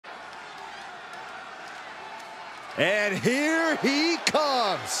And here he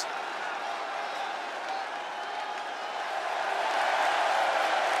comes.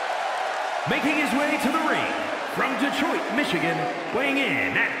 Making his way to the ring from Detroit, Michigan, weighing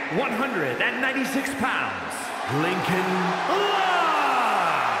in at 196 pounds, Lincoln Love.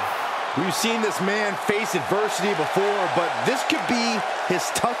 We've seen this man face adversity before, but this could be his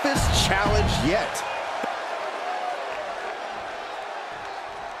toughest challenge yet.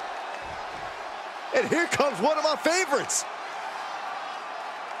 And here comes one of my favorites.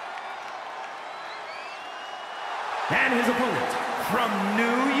 And his opponent from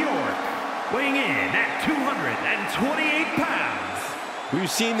New York, weighing in at 228 pounds.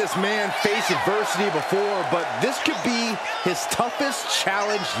 We've seen this man face adversity before, but this could be his toughest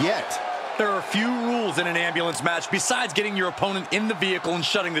challenge yet. There are a few rules in an ambulance match besides getting your opponent in the vehicle and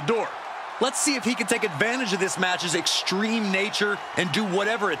shutting the door. Let's see if he can take advantage of this match's extreme nature and do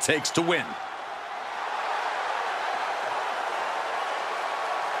whatever it takes to win.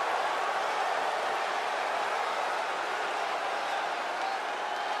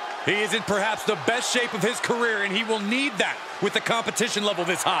 He is in perhaps the best shape of his career, and he will need that with the competition level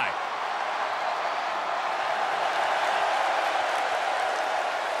this high.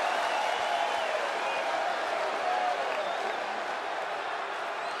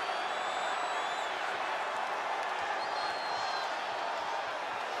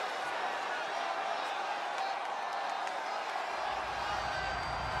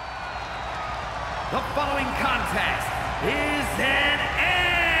 The following contest is an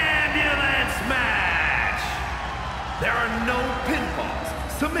ambulance match. There are no pinfalls,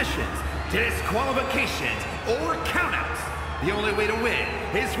 submissions, disqualifications, or countouts. The only way to win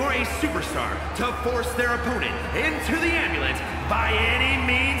is for a superstar to force their opponent into the ambulance by any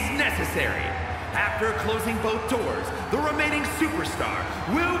means necessary. After closing both doors, the remaining superstar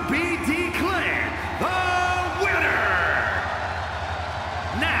will be declared the winner.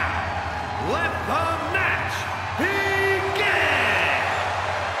 Now, let the match begin!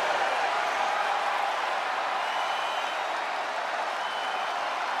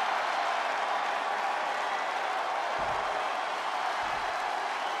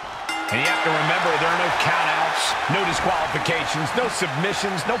 And you have to remember, there are no countouts, no disqualifications, no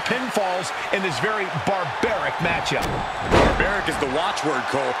submissions, no pinfalls in this very barbaric matchup. Barbaric is the watchword,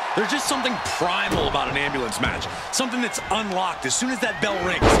 Cole. There's just something primal about an ambulance match. Something that's unlocked as soon as that bell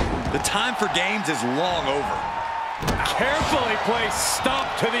rings. The time for games is long over. Carefully placed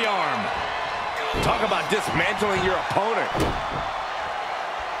stomp to the arm. Talk about dismantling your opponent.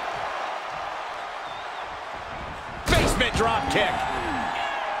 Basement drop kick.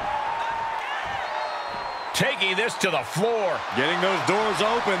 Taking this to the floor. Getting those doors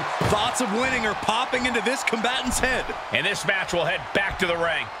open. Thoughts of winning are popping into this combatant's head. And this match will head back to the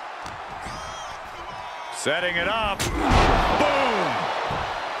ring. Setting it up. Boom!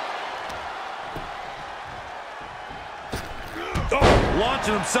 Oh,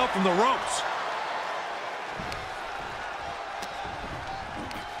 launching himself from the ropes.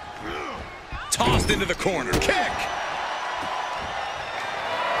 Tossed into the corner. Kick!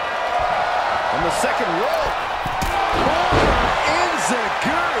 On the second rope.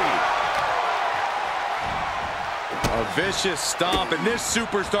 Enziguri. A vicious stomp, and this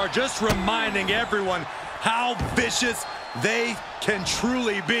superstar just reminding everyone how vicious they can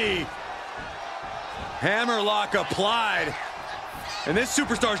truly be. Hammerlock applied. And this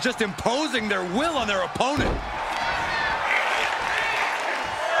superstar is just imposing their will on their opponent.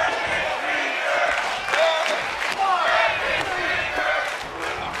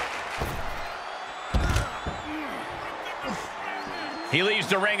 He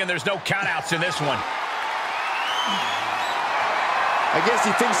leaves the ring, and there's no countouts in this one. I guess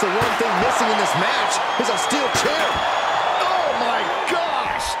he thinks the one thing missing in this match is a steel chair. Oh my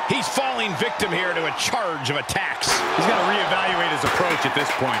gosh! He's falling victim here to a charge of attacks. He's got to reevaluate his approach at this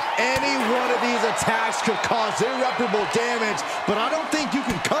point. Any one of these attacks could cause irreparable damage, but I don't think you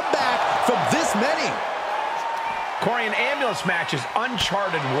can come back from this many. Corey, an ambulance match is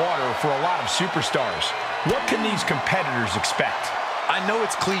uncharted water for a lot of superstars. What can these competitors expect? I know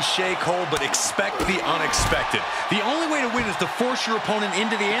it's cliche, Cole, but expect the unexpected. The only way to win is to force your opponent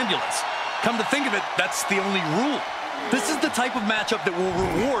into the ambulance. Come to think of it, that's the only rule. This is the type of matchup that will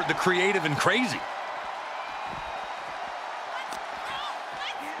reward the creative and crazy.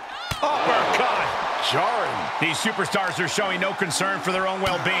 Uppercut! Jarring. These superstars are showing no concern for their own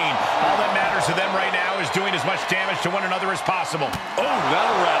well-being. All that matters to them right now is doing as much damage to one another as possible. Oh,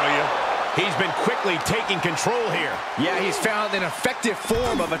 that'll rattle you. He's been quickly taking control here. Yeah, he's found an effective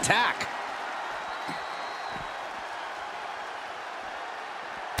form of attack.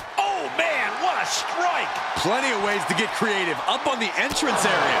 Oh, man, what a strike! Plenty of ways to get creative. Up on the entrance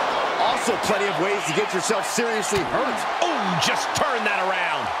area. Also plenty of ways to get yourself seriously hurt. Oh, just turn that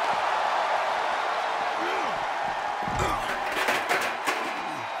around.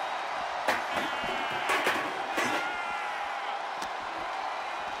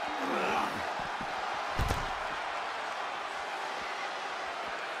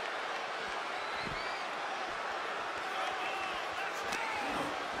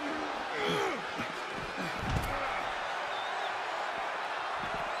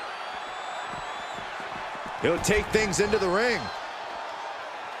 He'll take things into the ring.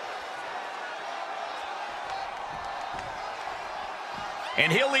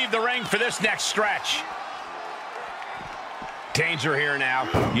 And he'll leave the ring for this next stretch. Danger here now.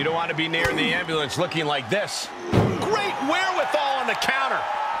 You don't want to be near the ambulance looking like this. Great wherewithal on the counter.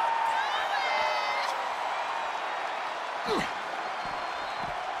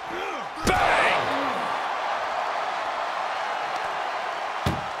 Bang!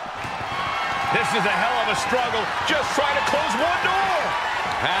 This is a hell of a struggle. Just trying to close one door.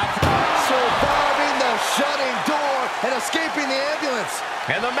 Surviving the shutting door and escaping the ambulance.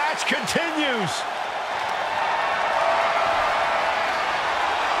 And the match continues.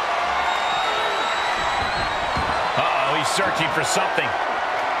 Uh-oh, he's searching for something.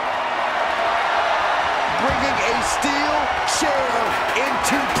 Bringing a steel chair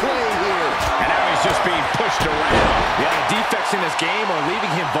into play here. And now he's just being pushed around. Yeah, the defects in his game are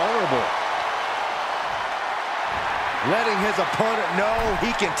leaving him vulnerable. Letting his opponent know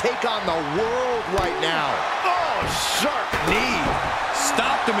he can take on the world right now. Oh, sharp knee.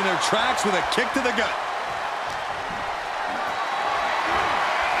 Stopped them in their tracks with a kick to the gut.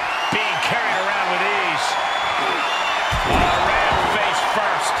 Being carried around with ease. Ram face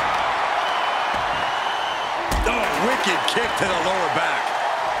first. Oh, wicked kick to the lower back.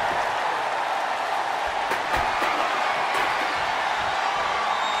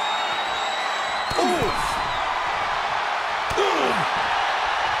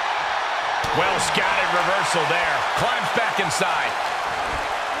 Well scouted reversal there. Climbs back inside.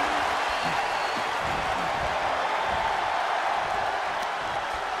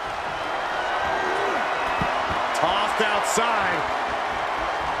 Tossed outside.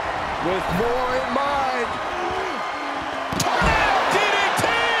 With more in mind. DDT!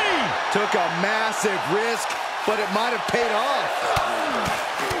 Took a massive risk, but it might have paid off.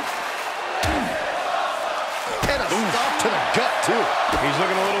 And a stop to the gut, too. He's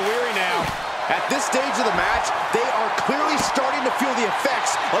looking a little weary now. At this stage of the match, they are clearly starting to feel the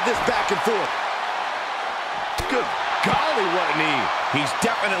effects of this back and forth. Good golly, what a knee. He's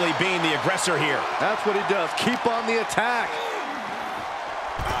definitely being the aggressor here. That's what he does. Keep on the attack.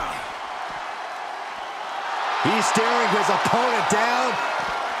 He's staring his opponent down.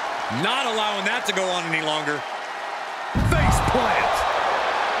 Not allowing that to go on any longer. Face plant.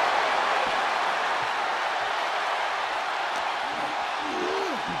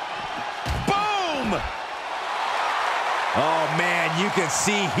 Oh, man, you can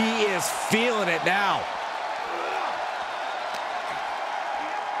see he is feeling it now.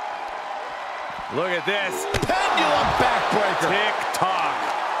 Look at this. Pendulum backbreaker. Tick-tock.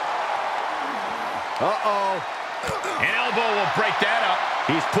 Uh-oh. An elbow will break that up.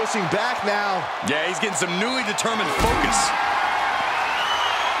 He's pushing back now. Yeah, he's getting some newly determined focus.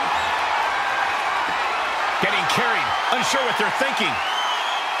 Getting carried. Unsure what they're thinking.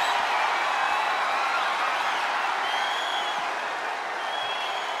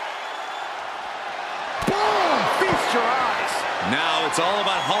 Your eyes. Now it's all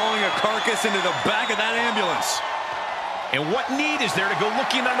about hauling a carcass into the back of that ambulance. And what need is there to go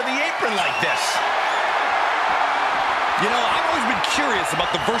looking under the apron like this? You know, I've always been curious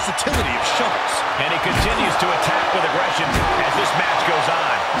about the versatility of shovels. And he continues to attack with aggression as this match goes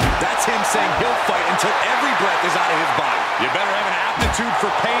on. That's him saying he'll fight until every breath is out of his body. You better have an aptitude for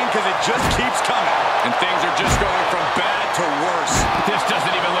pain because it just keeps coming. And things are just going from bad to worse. This doesn't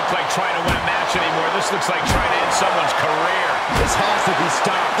even look like trying to win a match anymore. This looks like trying to end someone's career. This has to be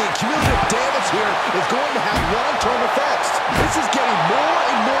stopped. The cumulative damage here is going to have long-term effects. This is getting more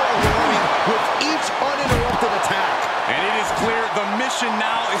and more alarming with each uninterrupted attack. And it is clear the mission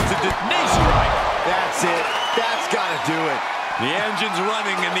now is to knee strike. That's it. That's got to do it. The engine's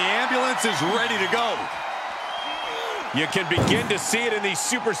running and the ambulance is ready to go. You can begin to see it in these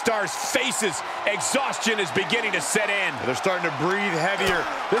superstars' faces. Exhaustion is beginning to set in. They're starting to breathe heavier.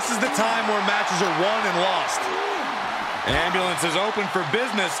 This is the time where matches are won and lost. Ambulance is open for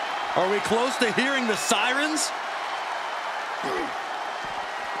business. Are we close to hearing the sirens?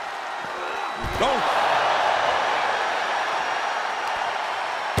 Oh!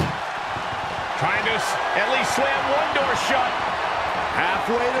 Trying to at least slam one door shut.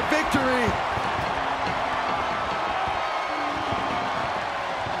 Halfway to victory.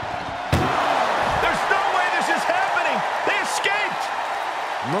 There's no way this is happening. They escaped.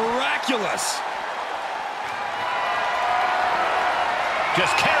 Miraculous.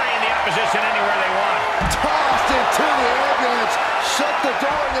 Just carrying the opposition anywhere they want. Tossed into the ambulance. Shut the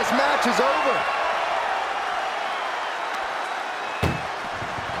door and this match is over.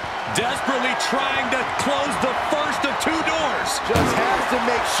 Desperately trying to close the first of two doors. Just has to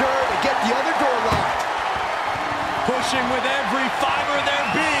make sure to get the other door locked. Pushing with every fiber of their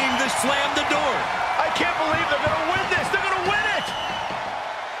being to slam the door. I can't believe they're going to win this. They're going to win it.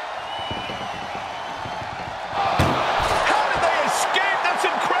 How did they escape? That's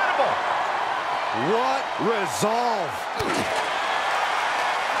incredible. What resolve.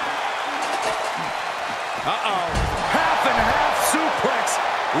 Uh-oh. Half and half suplex.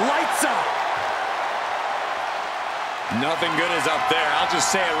 Lights out. Nothing good is up there. I'll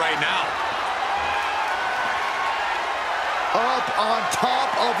just say it right now. Up on top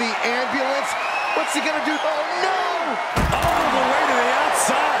of the ambulance. What's he gonna do? Oh no! All the way to the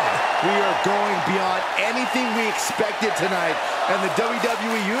outside. We are going beyond anything we expected tonight, and the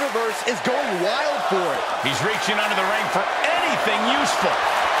WWE Universe is going wild for it. He's reaching under the ring for anything useful.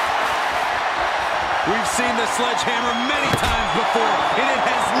 We've seen the sledgehammer many times before, and it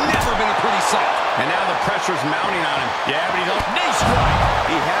has never been a pretty sight. And now the pressure's mounting on him. Yeah, but he's on knee strike.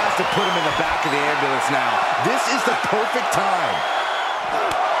 He has to put him in the back of the ambulance now. This is the perfect time.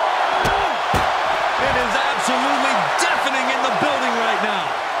 It is absolutely deafening in the building right now.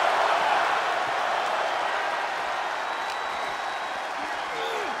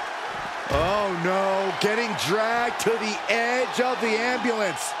 Oh no, getting dragged to the edge of the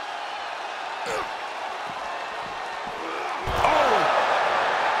ambulance.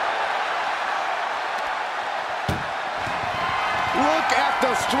 Look at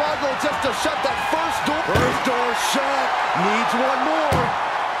the struggle just to shut that first door. First door shut. Needs one more.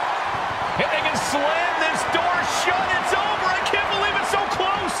 If they can slam this door shut, it's over. I can't believe it's so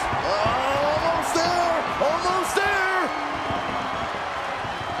close. Almost there. Almost there.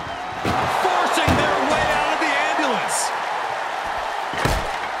 Forcing their way out of the ambulance.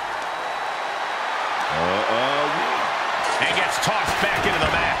 And gets tossed back into the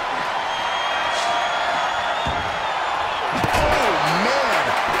mat.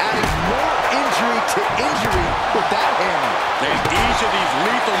 To injury with that hammer. Each of these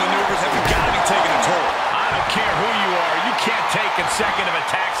lethal maneuvers have got to be taking a toll. I don't care who you are. You can't take consecutive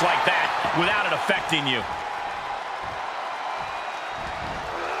attacks like that without it affecting you.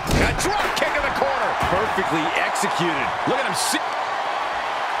 A drop kick in the corner. Perfectly executed. Look at him see.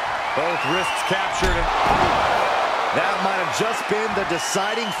 Both wrists captured. That might have just been the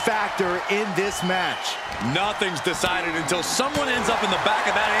deciding factor in this match. Nothing's decided until someone ends up in the back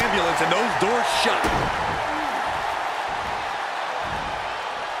of that ambulance and those doors shut.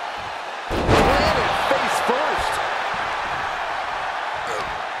 Planted face first.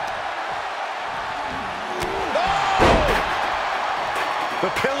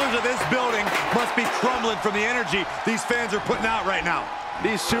 The pillars of this building must be crumbling from the energy these fans are putting out right now.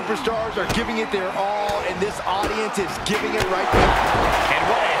 These superstars are giving it their all, and this audience is giving it right back. And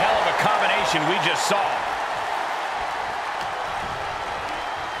what a hell of a combination we just saw.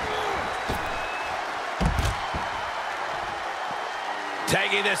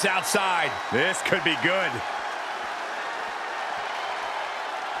 Tagging this outside. This could be good.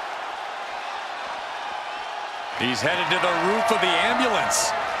 He's headed to the roof of the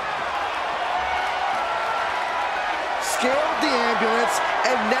ambulance. Scaled the ambulance,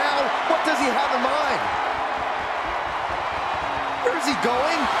 and now what does he have in mind? Where is he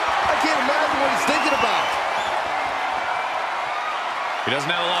going? I can't imagine what he's thinking about. He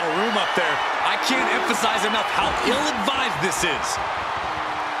doesn't have a lot of room up there. I can't emphasize enough how ill-advised this is.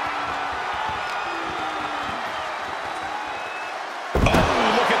 Oh,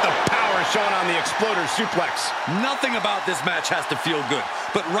 look at the power shown on the exploder suplex. Nothing about this match has to feel good,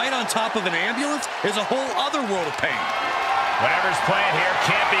 but right on top of an ambulance is a whole other world of pain. Whatever's playing here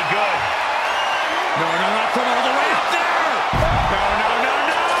can't be good. No, not from all the way up there!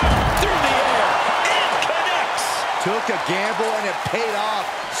 No! Through the air! It connects! Took a gamble and it paid off.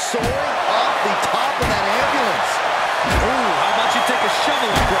 Soaring off the top of that ambulance. Ooh, how about you take a shovel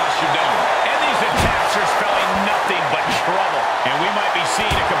across your dome? And these attacks are spelling nothing but trouble. And we might be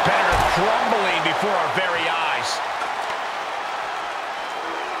seeing a competitor crumbling before our very eyes.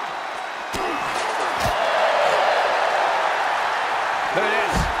 There it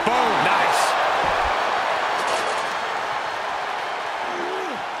is. Boom. Nice.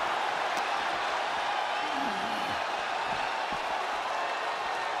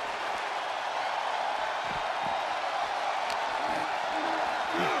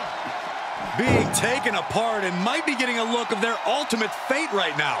 being taken apart and might be getting a look of their ultimate fate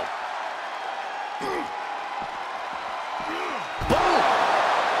right now.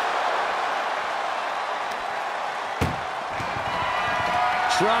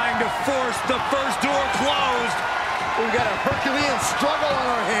 Trying to force the first door closed. We've got a Herculean struggle on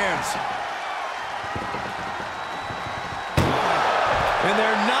our hands. And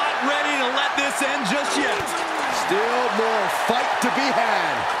they're not ready to let this end just yet. Still more fight to be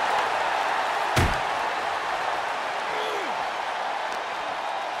had.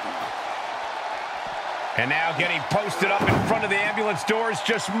 And now getting posted up in front of the ambulance doors,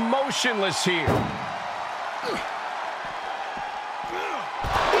 just motionless here.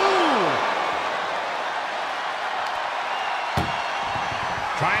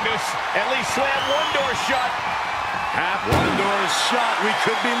 Trying to at least slam one door shut. Half one door is shot. We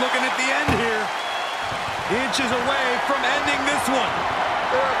could be looking at the end here. Inches away from ending this one.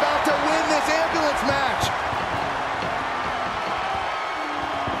 They're about to win this ambulance match.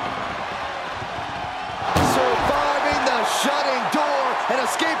 Surviving the shutting door and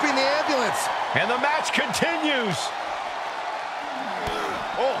escaping the ambulance. And the match continues.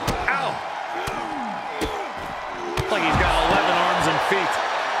 Oh, ow. Like he's got 11 arms and feet.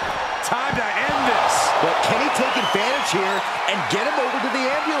 Time to end this. But can he take advantage here and get him over to the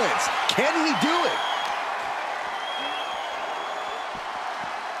ambulance? Can he do it?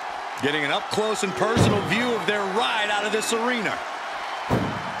 Getting an up-close and personal view of their ride out of this arena.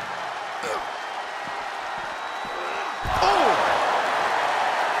 Oh!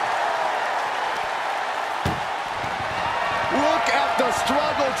 Look at the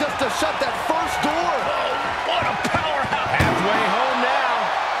struggle just to shut that first door. Oh, what a powerhouse. Halfway home now.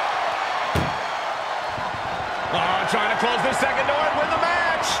 Oh, trying to close the second door and win the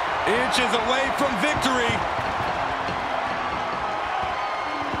match. Inches away from victory.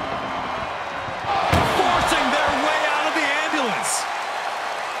 Forcing their way out of the ambulance.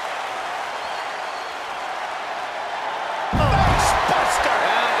 Buster.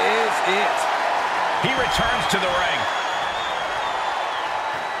 That is it. He returns to the ring.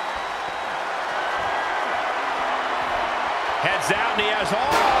 Heads out, and he has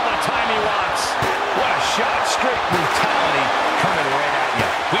all the time he wants. What a shot. Straight brutality coming right at you.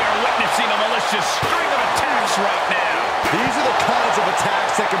 We are witnessing a malicious string of attacks right now. These are the kinds of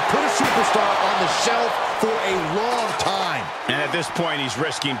attacks that can put a superstar on the shelf for a long time. And at this point, he's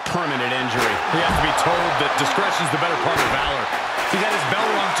risking permanent injury. He has to be told that discretion is the better part of valor. He's had his bell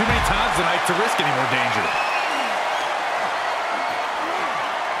rung too many times tonight to risk any more danger.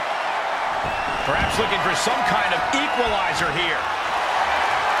 Perhaps looking for some kind of equalizer here.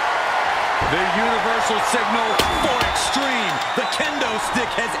 The universal signal for extreme. The kendo stick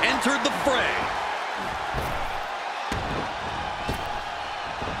has entered the fray.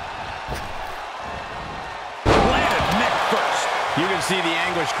 Landed neck first. You can see the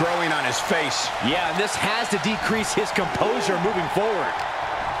anguish growing on his face. Yeah, and this has to decrease his composure moving forward.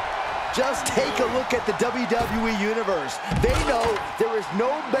 Just take a look at the WWE Universe. They know there is no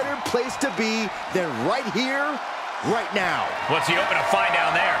better place to be than right here, right now. What's he hoping to find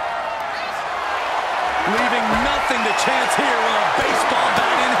down there? Leaving nothing to chance here with a baseball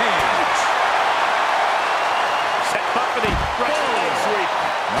bat in hand. Set up for the Russian leg sweep.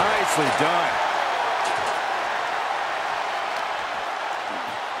 Nicely done.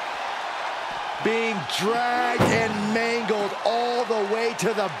 Being dragged and mangled all the way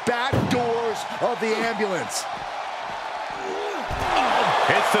to the back doors of the ambulance.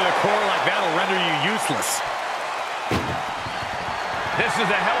 Hits to the core like that'll render you useless. This is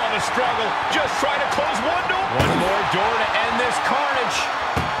a hell of a struggle. Just try to close one door. One more door to end this carnage.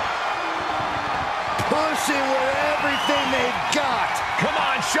 Pushing with everything they've got. Come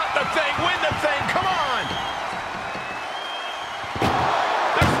on, shut the thing, win the thing, come on.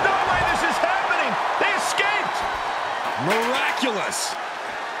 There's no way this is happening. They escaped. Miraculous.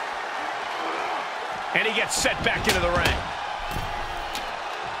 And he gets set back into the ring.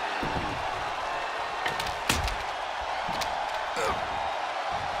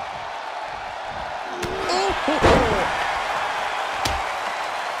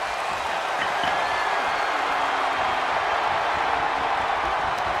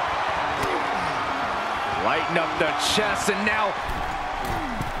 Lighten up the chest, and now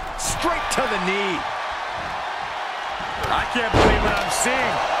straight to the knee. I can't believe what I'm seeing.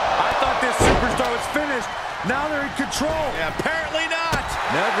 I thought this superstar was finished. Now they're in control. Yeah, apparently not.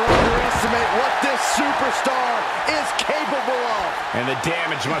 Never underestimate what this superstar is capable of. And the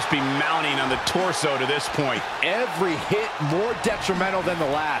damage must be mounting on the torso to this point. Every hit more detrimental than the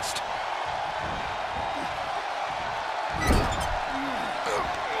last.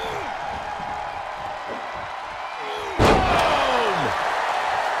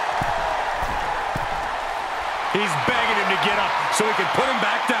 He's begging him to get up so he can put him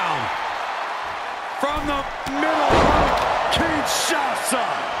back down. From the middle rope, Kinshasa.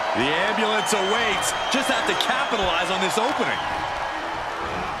 The ambulance awaits. Just have to capitalize on this opening.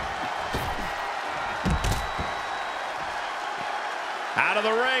 Out of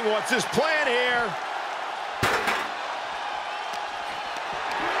the ring, what's his plan here?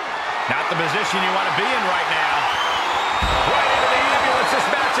 Not the position you want to be in right now. Right into the ambulance. This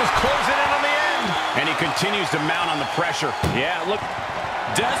match is closing in on the end. And he continues to mount on the pressure. Yeah, look.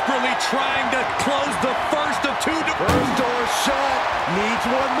 Desperately trying to close the first of two. First door shut. Needs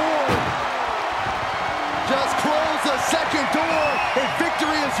one more. Just close the second door, and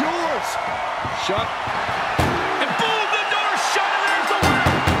victory is yours. Shut. And boom, the door shut, and there's the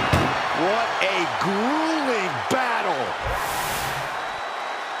winner. What a grueling battle.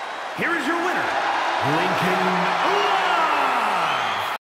 Here is your winner, Lincoln